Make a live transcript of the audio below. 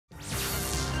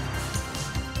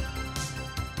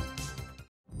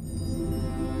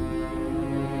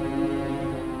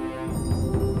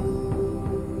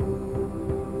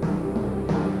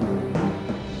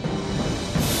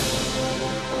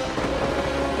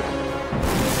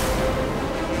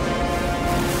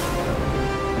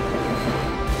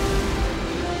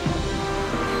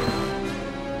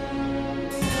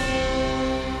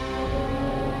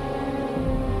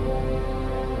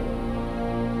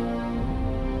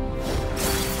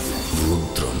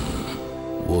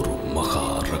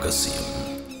ரகசியம்.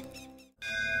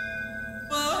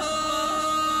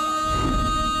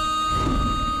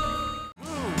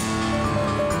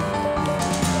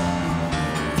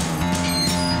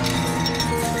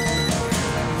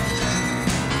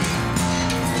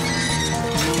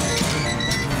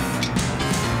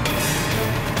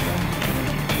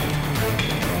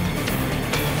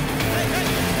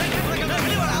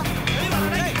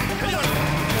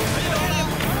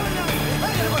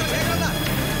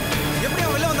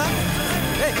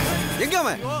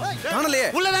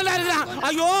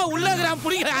 ஐயோ உள்ள இருக்கறான்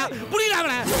புடிங்கடா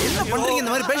அவனை. என்ன பண்றீங்க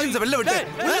இந்த மாதிரி பேஷன்ஸ் வெளில விட்டு?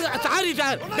 Sorry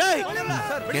sir. டேய்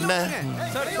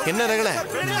என்ன ரகல?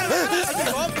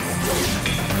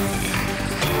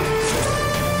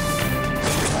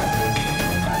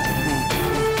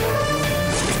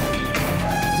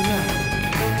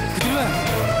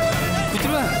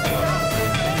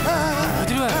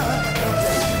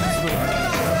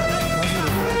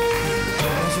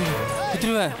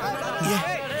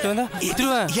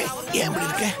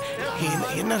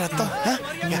 என்ன ரத்தம்?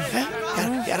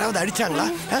 யாராவது அடிச்சாங்களா?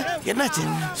 என்னாச்சு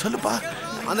சொல்லுப்பா.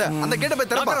 அந்த கேட்ட போய்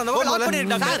திறப்பா.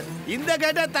 சார் இந்த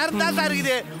கேட்ட திறந்தா சார்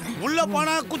இது. உள்ள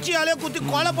போனா குச்சியாலே குத்தி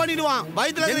கொலை பண்ணிடுவான்.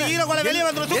 வயித்துல இருந்து ஈர கொலை வெளியே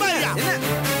வந்துரும். சும்மா இல்லையா?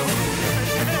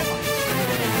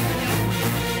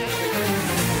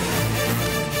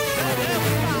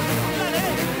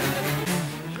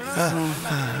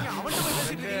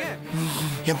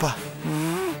 ஏன்பா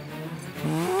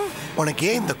உனக்கு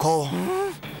ஏன் இந்த கோவம்?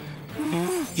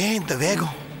 ஏன் இந்த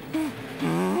வேகம்?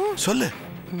 சொல்லு,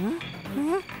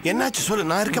 என்னாச்சு சொல்லு.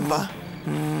 நான் இருக்கேன்பா.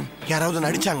 யாராவது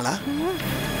நடிச்சாங்களா?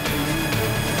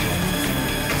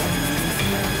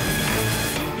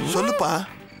 சொல்லுப்பா.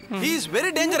 He is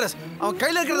very dangerous. அவன்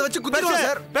கையில இருக்கிறத வச்சு குத்திடுவான்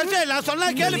சார். பெருசே நான் சொன்னா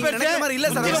கேளு பெருசே. மாதிரி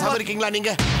இல்ல சார். சார் இருக்கீங்களா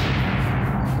நீங்க?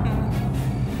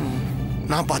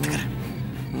 நான் பாத்துக்கிறேன்.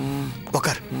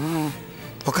 உட்கார்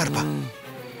உட்கார்ப்பா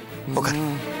உட்கார்.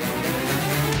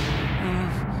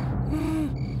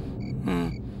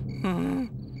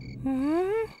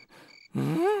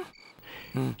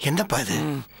 என்னப்பா இது?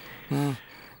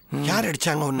 யார்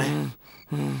அடிச்சாங்க உன்னை?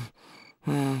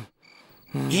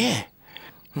 ஏன்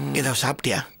ஏதோ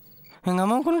சாப்பிட்டியா? எங்கள்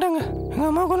அம்மா கொண்டுட்டாங்க. எங்கள்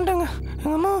அம்மா கொண்டுட்டாங்க.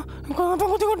 எங்கள் அப்பா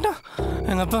குத்தி கொண்டான்.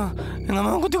 எங்கள்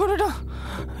அம்மா குத்தி கொண்டுட்டான்.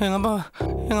 எங்கள்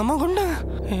அம்மா கொண்டுட்டாங்க.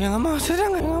 எங்கள் அம்மா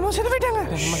செத்துட்டாங்க. எங்கள் அம்மா செத்து போயிட்டாங்க.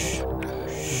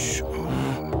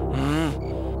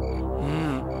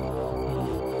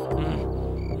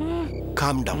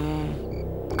 Calm down,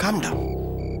 calm down.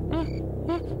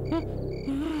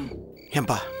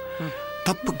 ஏன்பா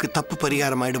தப்புக்கு தப்பு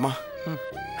பரிகாரம் ஆயிடுமா?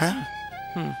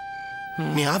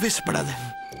 நீ ஆவேசப்படாத.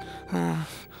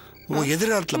 உன்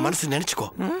எதிர்காலத்தில் மனசு நினைச்சுக்கோ.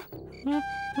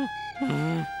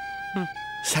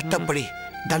 சட்டப்படி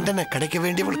தண்டனை கிடைக்க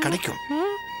வேண்டியவள் கிடைக்கும்.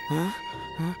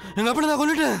 எங்க அப்பனை நான்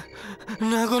கொண்டுட்டேன்.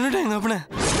 எங்க அப்பனை கொண்டுட்டேன். நான்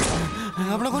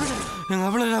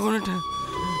கொண்டுட்டேன்.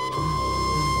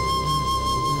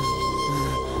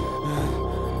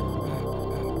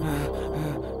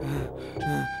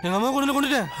 எங்க அம்மா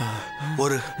கொண்டுட்டேன்.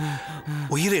 ஒரு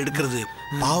உயிரை எடுக்கிறது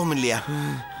பாவம் இல்லையா?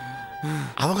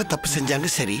 அவங்க தப்பு செஞ்சாங்க,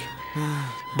 சரி.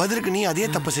 பதிலுக்கு நீ அதே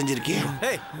தப்பு செஞ்சிருக்கிய.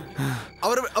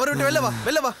 அவர் விட்டு வெளில வா.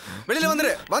 வெளியில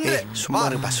வந்துரு. சும்மா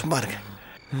இருப்பா, சும்மா இருங்க.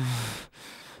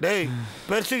 டேய்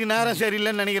பெருசுக்கு நேரம்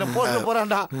சரியில்லைன்னு நினைக்கிறேன். போட்டு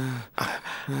போறான்டா.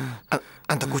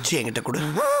 அந்த குச்சி என்கிட்ட கொடு.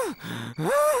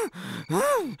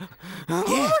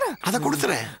 அதை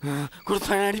கொடுத்துறேன்.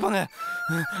 கொடுத்தா என்ன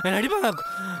அடிப்பாங்க.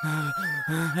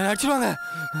 என்ன அடிச்சிருவாங்க.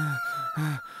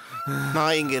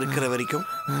 நான் இங்க இருக்கிற வரைக்கும்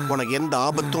உனக்கு எந்த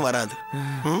ஆபத்தும் வராது.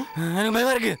 எனக்கு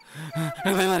பயமா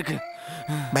இருக்கு.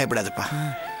 பயப்படாதப்பா,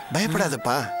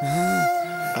 பயப்படாதப்பா.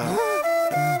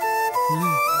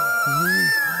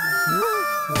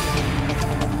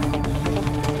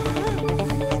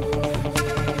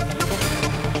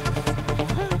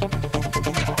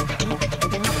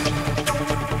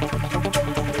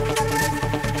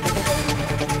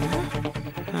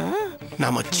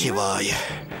 நமச்சிவாய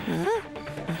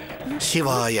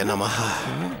சிவாய நமஹ.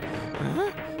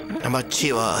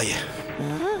 நமச்சிவாய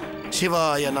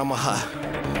சிவாய நமஹ.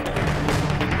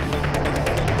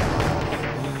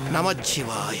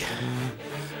 நமச்சிவாய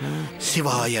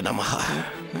சிவாய நமஹ.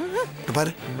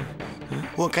 பாரு,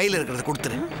 உன் கையில் இருக்கிறத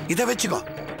கொடுத்துரு. இதை வச்சுக்கோ,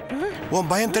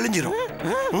 உன் பயம் தெளிஞ்சிரும்.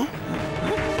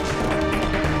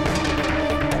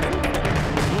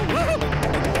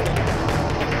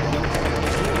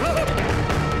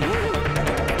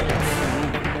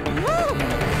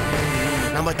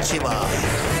 நமச்சிவாய.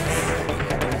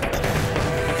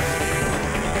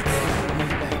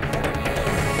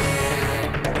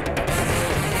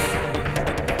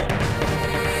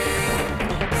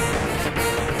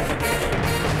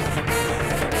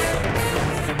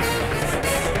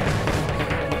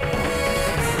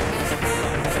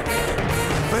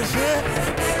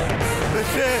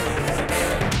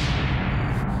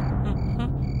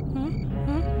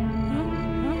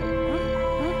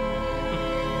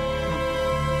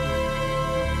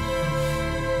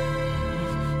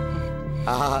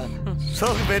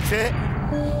 சோக்கு பெருசு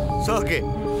சோக்கு.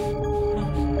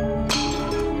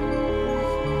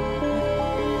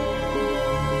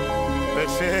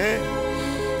 பெருசு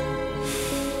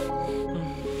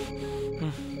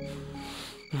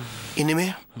இனிமே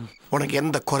உனக்கு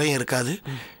எந்த குறையும் இருக்காது.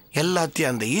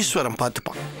 எல்லாத்தையும் அந்த ஈஸ்வரன்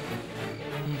பார்த்துப்பான்.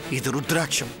 இது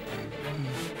ருத்ராட்சம்.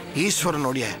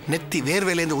 ஈஸ்வரனுடைய நெத்தி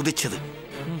வேர்வேலேந்து உதிச்சது.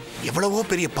 எவ்வளவோ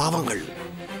பெரிய பாவங்கள்,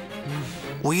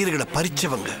 உயிர்களை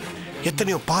பறிச்சவங்க,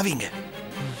 எத்தனையோ பாவிங்க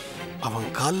அவன்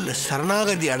காலில்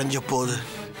சரணாகதி அடைஞ்ச போது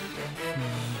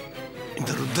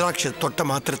இந்த ருத்ராட்ச தொட்ட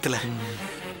மாத்திரத்தில்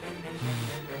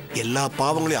எல்லா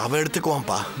பாவங்களையும் அவன்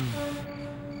எடுத்துக்குவான்ப்பா.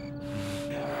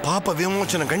 பாப்ப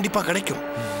விமோச்சனம் கண்டிப்பா கிடைக்கும்.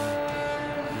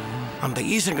 அந்த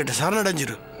ஈசன் கிட்ட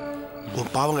சரணடைஞ்சிரு,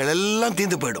 உன் பாவங்கள் எல்லாம்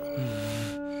தீர்ந்து போயிடும்.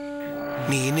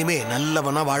 நீ இனிமே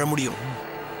நல்லவனா வாழ முடியும்.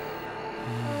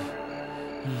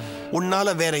 உன்னால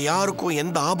வேற யாருக்கும்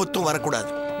எந்த ஆபத்தும் வரக்கூடாது.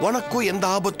 உனக்கும் எந்த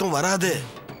ஆபத்தும் வராது.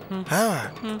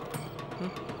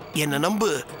 என்ன நம்பு,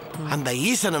 அந்த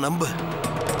ஈசனை நம்பு.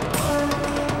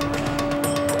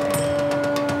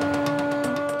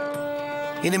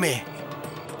 இனிமே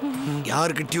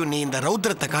யாருக்கிட்டையும் நீ இந்த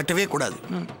ரௌத்ரத்தை காட்டவே கூடாது.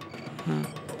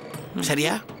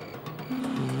 சரியா?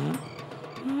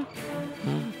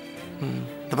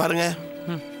 பாருங்க,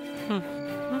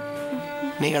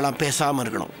 நீங்களாம் பேசாம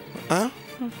இருக்கணும்.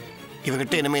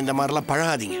 இவகிட்ட இனிமே இந்த மாதிரிலாம்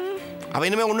பழகாதீங்க. அவன்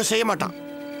இனிமே ஒன்றும் செய்ய மாட்டான்.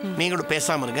 நீங்களும்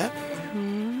பேசாம இருங்க.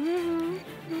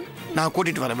 நான்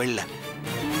கூட்டிட்டு வரேன் வெளில.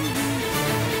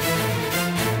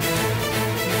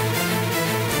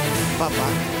 பாப்பா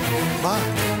வா.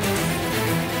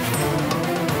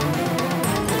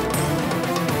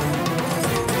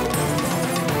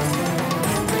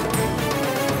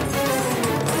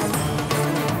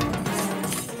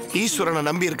 ஈஸ்வரனை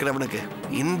நம்பி இருக்கிறவனுக்கு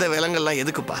இந்த விலங்கெல்லாம்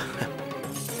எதுக்குப்பா?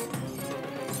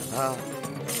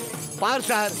 பாரு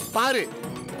சார், பாரு.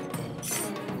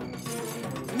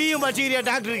 நீயும் பச்சிக்கிறியா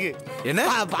டாக்டருக்கு? என்ன?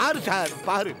 பாரு சார்,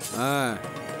 பாரு.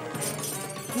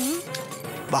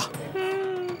 வா,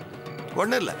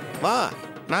 ஒண்ணு இல்ல, வா,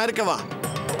 நான் இருக்க, வா.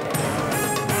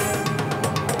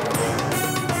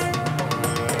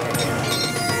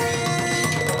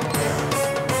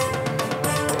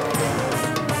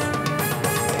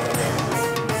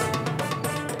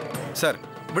 சார்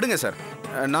விடுங்க சார்,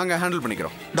 நாங்கள் ஹேண்டில்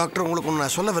பண்ணிக்கிறோம். டாக்டர், உங்களுக்கு ஒன்று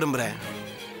நான் சொல்ல விரும்புகிறேன்.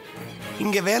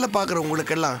 இங்கே வேலை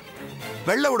பார்க்குறவங்களுக்கெல்லாம்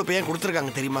வெள்ளை உடுப்பு ஏன்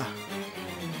கொடுத்துருக்காங்க தெரியுமா?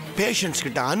 பேஷண்ட்ஸ்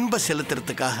கிட்ட அன்பை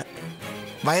செலுத்துறதுக்காக,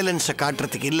 வயலன்ஸை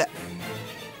காட்டுறதுக்கு இல்லை.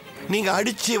 நீங்கள்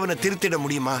அடித்து இவனை திருத்திட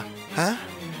முடியுமா?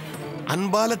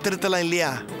 அன்பால் திருத்தலாம்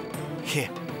இல்லையா?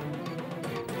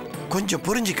 கொஞ்சம்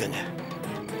புரிஞ்சுக்கங்க.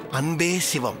 அன்பே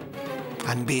சிவம்,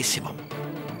 அன்பே சிவம்.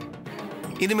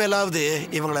 இனிமேலாவது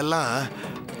இவங்களெல்லாம்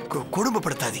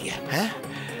குடும்பப்படுத்தாதீங்க.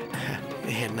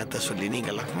 என்னத்தை சொல்லி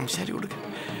நீங்களாம் சரி விடுங்க.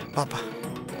 பாப்பா,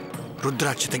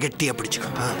 ருத்ராட்சத்தை கெட்டியா பிடிச்சுக்க.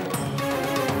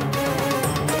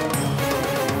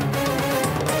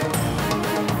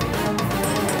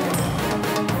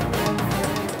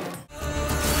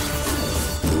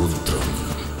 ருத்ரம்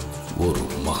ஒரு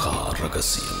மகா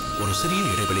ரகசியம். ஒரு சிறிய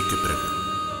இடைவெளிக்கு பிறகு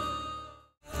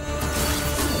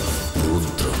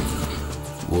ருத்ரம்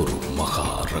ஒரு மகா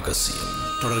ரகசியம்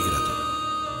தொடர்கிறது.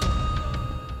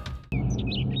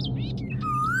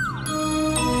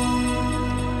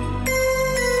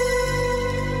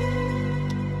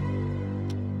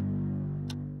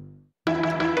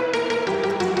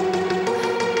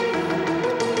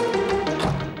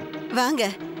 வாங்க,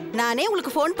 நானே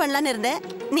உங்களுக்கு ஃபோன் பண்ணலான்னு இருந்தேன்,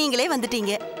 நீங்களே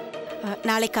வந்துட்டீங்க.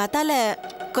 நாளை காத்தால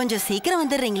கொஞ்சம் சீக்கிரம்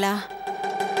வந்துடுறீங்களா?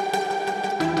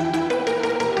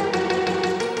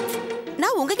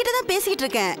 நான் உங்ககிட்ட தான் பேசிக்கிட்டு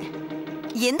இருக்கேன்.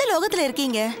 எந்த லோகத்துல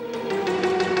இருக்கீங்க?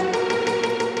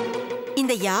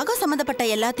 இந்த யாகம் சம்பந்தப்பட்ட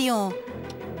எல்லாத்தையும்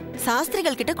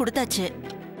சாஸ்திரிகள் கிட்ட கொடுத்தாச்சு.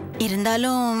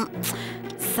 இருந்தாலும்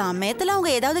சமயத்துல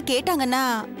அவங்க ஏதாவது கேட்டாங்கன்னா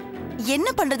என்ன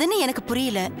பண்றதுன்னு எனக்கு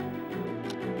புரியல.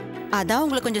 அதான்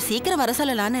உங்களை கொஞ்சம் சீக்கிரம் வர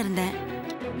சொல்லலான்னு இருந்தேன்.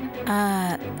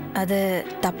 அது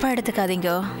தப்பா எடுத்துக்காதீங்க.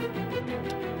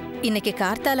 இன்னைக்கு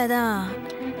கார்த்தால தான்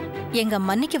எங்க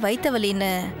மன்னிக்கு வைத்த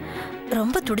வலின்னு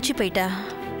ரொம்ப துடிச்சு போயிட்டா.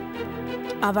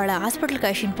 அவளை ஹாஸ்பிட்டலுக்கு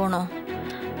அழைச்சின்னு போனோம்.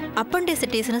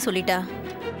 அப்பண்டிசிட்டிஸ்னு சொல்லிட்டா.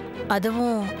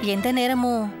 அதுவும் எந்த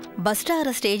நேரமும் பஸ்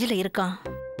ஆகிற ஸ்டேஜில் இருக்கான்.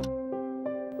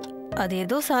 அது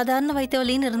ஏதோ சாதாரண வைத்த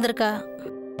வலின்னு இருந்திருக்கா.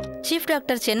 சீஃப்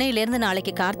டாக்டர் சென்னையிலேருந்து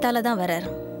நாளைக்கு கார்த்தால தான் வரார்.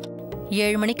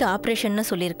 7 மணிக்கு ஆப்ரேஷன்னு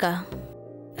சொல்லியிருக்கா.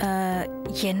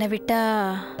 என்னை விட்டா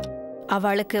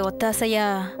அவளுக்கு ஒத்தாசையா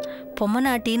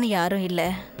பொம்மநாட்டின்னு யாரும் இல்லை.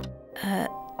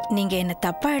 நீங்க என்ன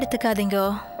தப்பா எடுத்துக்காதீங்க.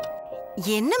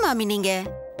 என்ன மாமி நீங்க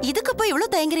இதுக்கு போய்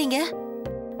இவ்வளவு தயங்குறீங்க?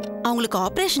 அவங்களுக்கு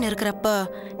ஆபரேஷன் இருக்கிறப்ப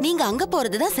நீங்க அங்க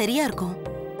போறதுதான் சரியா இருக்கும்.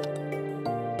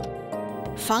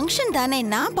 ஃபங்க்ஷன் தானே,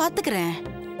 நான் பாத்துக்கிறேன்.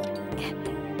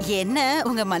 என்ன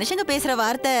உங்க மனுஷங்க பேசுற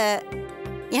வார்த்தை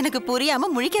எனக்கு புரியாம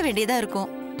முழிக்க வேண்டியதா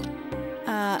இருக்கும்.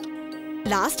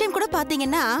 லாஸ்ட் டைம் கூட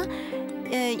பாத்தீங்கன்னா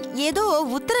ஏதோ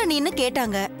உத்தரணின்னு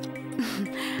கேட்டாங்க.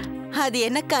 அது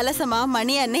என்ன கலசமா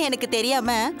மணியான்னு எனக்கு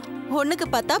தெரியாம ஒண்ணுக்கு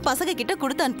 10 பசங்க கிட்ட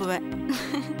கொடுத்து அனுப்புவேன்.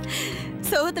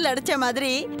 சோத்துல அடிச்ச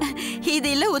மாதிரி இது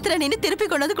இல்ல உத்தரணின்னு திருப்பி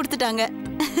கொண்டு வந்து கொடுத்துட்டாங்க.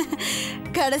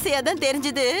 கடைசியா தான்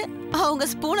தெரிஞ்சது அவங்க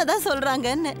ஸ்பூனை தான்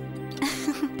சொல்றாங்கன்னு.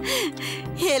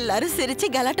 எல்லாரும் சிரிச்சு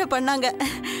கலாட்டா பண்ணாங்க.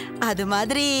 அது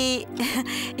மாதிரி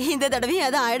இந்த தடவையும்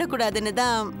அது ஆயிடக்கூடாதுன்னு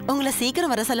தான் உங்களை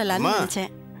சீக்கிரம் வர சொல்லலாம்னு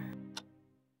நினைச்சேன்.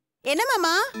 என்ன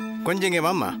மாமா? கொஞ்சம்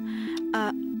வாமா.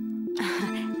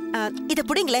 இத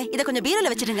புடிங்களே, இத கொஞ்சம்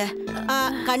பீரோல வச்சிடுங்க.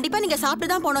 கண்டிப்பா நீங்க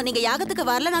சாப்பிட்டு தான் போனோம். நீங்க யாகத்துக்கு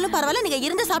வரலனாலும் பரவாயில்ல, நீங்க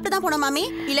இருந்து சாப்பிட்டு தான் போனோம் மாமி.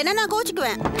 இல்லைன்னா நான்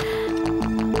கோச்சுக்குவேன்.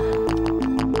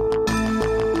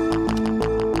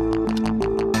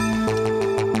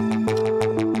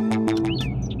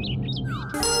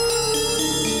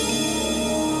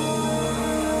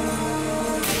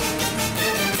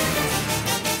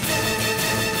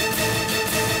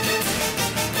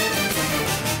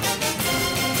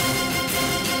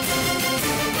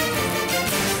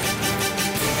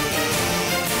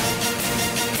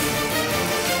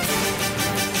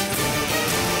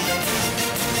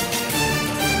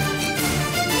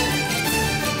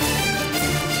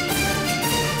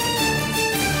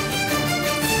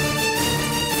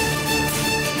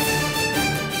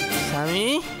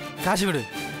 காசு கொடு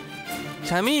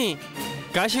சாமி,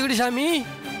 காசு கொடு சாமி.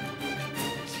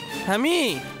 சாமி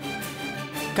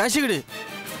காசு கொடு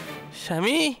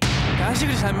சாமி, காசு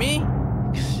கொடு சாமி.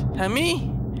 சாமி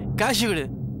காசு கொடு,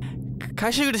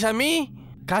 காசு கொடு சாமி,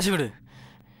 காசு கொடு,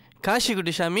 காசு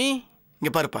கொடு சாமி.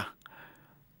 இங்கே பாருப்பா,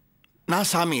 நான்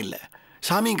சாமி இல்லை.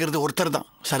 சாமிங்கிறது ஒருத்தர் தான்,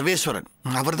 சர்வேஸ்வரன்.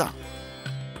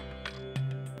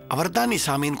 அவர் தான் நீ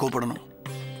சாமின்னு கூப்பிடணும்.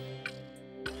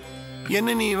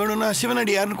 என்ன நீ வேணும்னா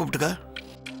சிவனடியார்னு கூப்பிட்டுக்க,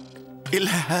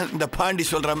 இல்லை இந்த பாண்டி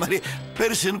சொல்ற மாதிரி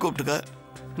பெருசுன்னு கூப்பிட்டுக்க.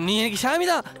 நீ எனக்கு சாமி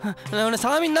தான், நான் உன்னை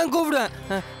சாமின்னு தான் கூப்பிடுவேன்.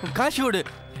 காசு கொடு.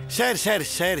 சரி சரி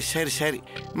சரி சரி சரி,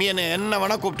 நீ என்ன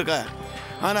வேணா கூப்பிட்டுக்க.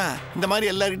 ஆனால் இந்த மாதிரி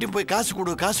எல்லார்கிட்டையும் போய் காசு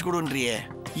கொடு காசு கொடுன்றியே,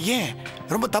 ஏன்?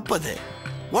 ரொம்ப தப்பு அது.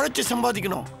 உழைச்சி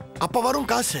சம்பாதிக்கணும், அப்போ வரும்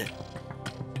காசு.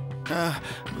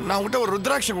 நான் உங்கள்கிட்ட ஒரு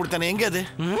ருத்ராட்சம் கொடுத்தேனே, எங்கே அது?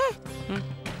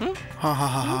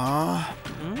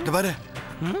 இந்த பாரு,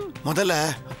 முதல்ல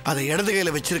அதை இடது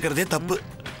கையில் வச்சிருக்கிறதே தப்பு.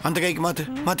 அந்த கைக்கு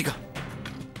மாத்திக்கோ.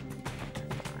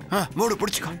 மூடு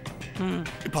பிடிச்சிக்கோ.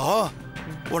 இப்போ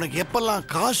உனக்கு எப்பெல்லாம்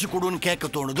காசு கொடுன்னு கேட்க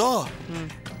தோணுதோ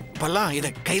இப்பெல்லாம்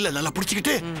இதை கையில நல்லா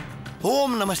பிடிச்சிக்கிட்டு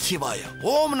ஓம் நம சிவாய,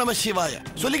 ஓம் நம சிவாய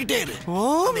சொல்லிக்கிட்டே இரு.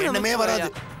 ஓம் எண்ணமே வராது.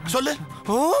 சொல்லு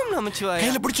ஓம் நம சிவாய.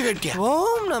 கையில பிடிச்சு கேட்டியா?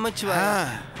 ஓம் நம சிவாய.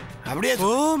 அப்படியே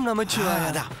ஓம் நம சிவாய.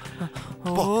 அதான்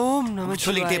ஓம் நம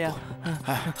சொல்லிக்கிட்டே போ.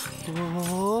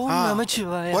 ஓம் நம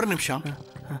சிவாய. ஒரு நிமிஷம்.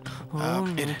 ஓம்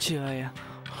நம சிவாய,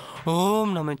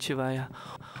 ஓம் நம சிவாய,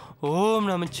 ஓம்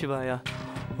நம சிவாய,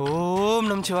 ஓம்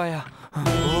நம சிவாய,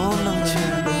 ஓம் நம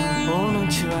சிவாய, ஓம் நம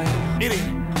சிவாய. இரு.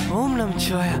 ஓம் நம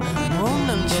சிவாய, ஓம்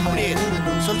நம சிவாய.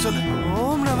 சொல்லு.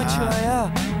 ஓம் நம சிவாய.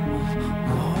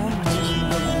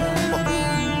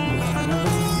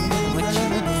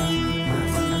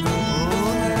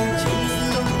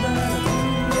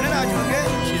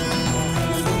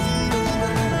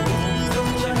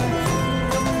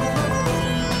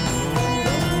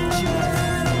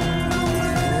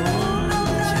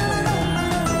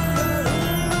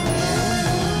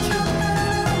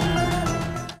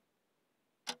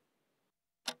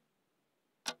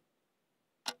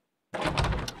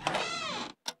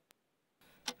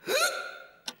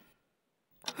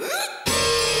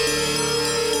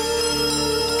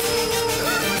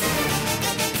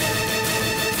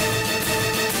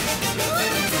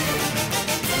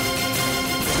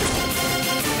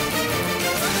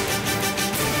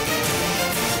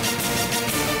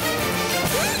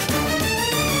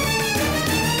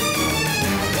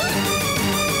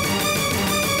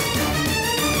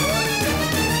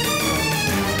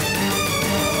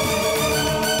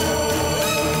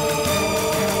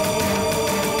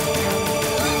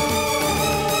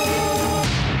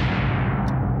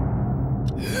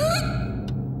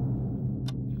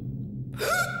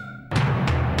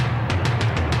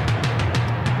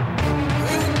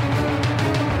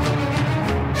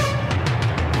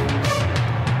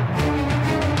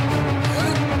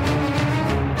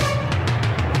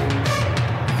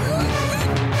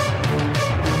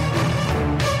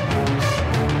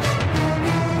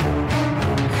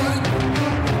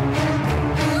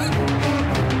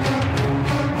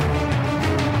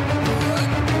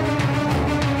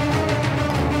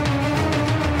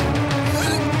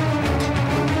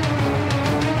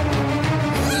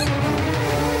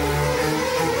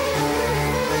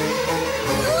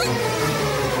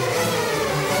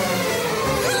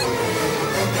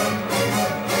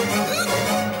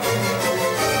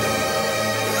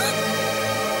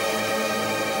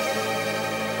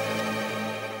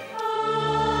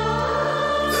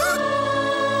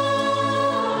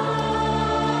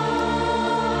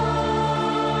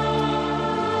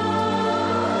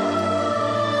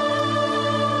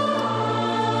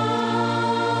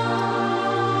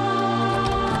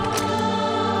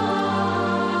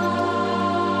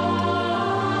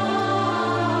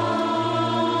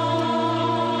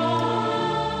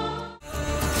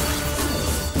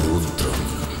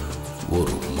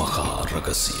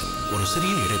 ரகசியம். ஒரு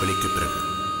சிறிய இடைவெளிக்கு பிறகு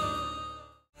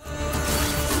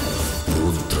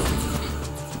ருத்ரம்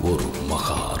ஒரு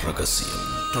மகா ரகசியம்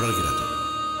தொடர்கிறது.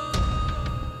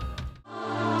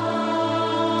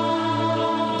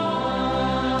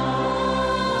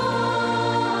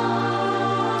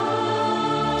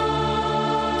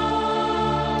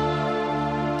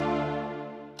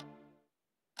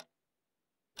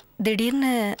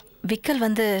 திடீர்னு விக்கல்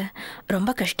வந்து ரொம்ப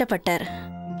கஷ்டப்பட்டார்.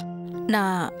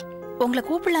 நான் உங்களை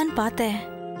கூப்பிடலான்னு பார்த்தேன்.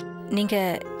 நீங்க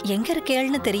எங்க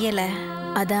இருக்கேள்னு தெரியல.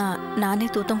 அதான் நானே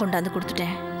தூத்தம் கொண்டாந்து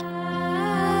கொடுத்துட்டேன்.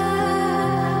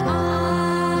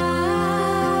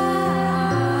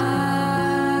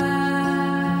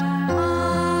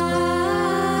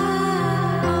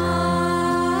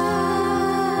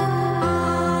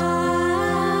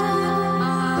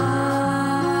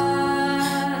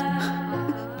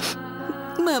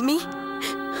 மாமி,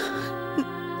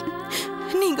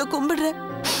 நீங்க கும்பிடுற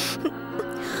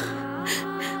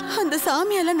அந்த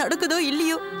சாமியால நடக்குதோ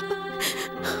இல்லையோ,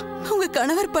 உங்க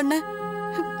கணவர் பண்ண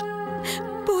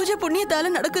பூஜை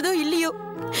புண்ணியத்தால நடக்குதோ இல்லையோ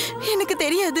எனக்கு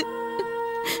தெரியாது.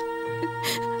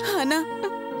 ஆனா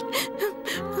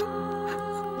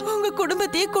உங்க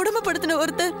குடும்பத்தையே கொடுமைப்படுத்தின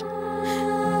ஒருத்தர்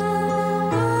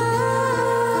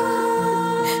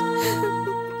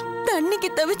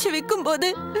தண்ணிக்கு தவிச்சு விற்கும் போது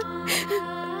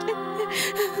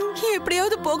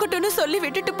எப்படியாவது போகட்டும்னு சொல்லி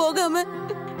விட்டுட்டு போகாம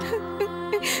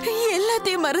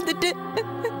எல்லாத்தையும் மறந்துட்டு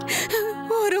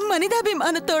ஒரு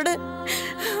மனிதாபிமானத்தோட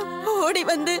ஓடி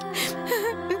வந்து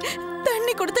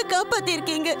தண்ணி கொடுத்து காப்பாத்தி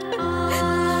இருக்கீங்க.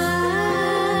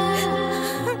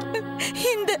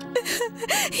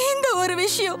 இந்த ஒரு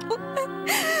விஷயம்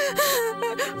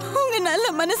உங்க நல்ல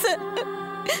மனச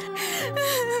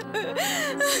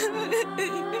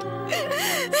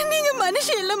நீங்க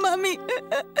மனுஷன் இல்ல மாமி,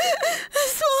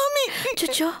 சுவாமி.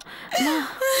 சுச்சோ,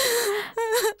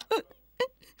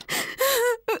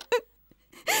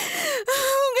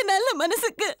 உங்க நல்ல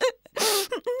மனசுக்கு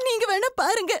நீங்க வேணா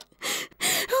பாருங்க,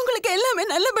 உங்களுக்கு எல்லாமே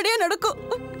நல்லபடியா நடக்கும்.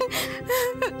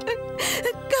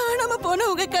 காணாம போன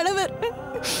உங்க கணவர்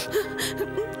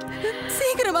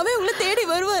சீக்கிரமாவே உங்களை தேடி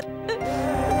வருவார்.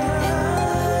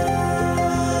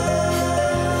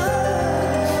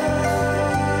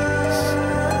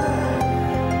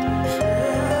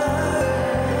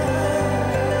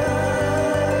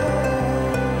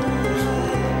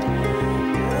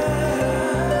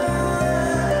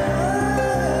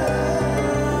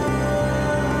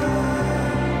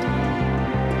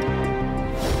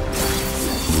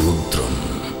 ருத்ரம்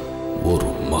ஒரு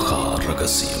மகா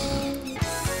ரகசியம்.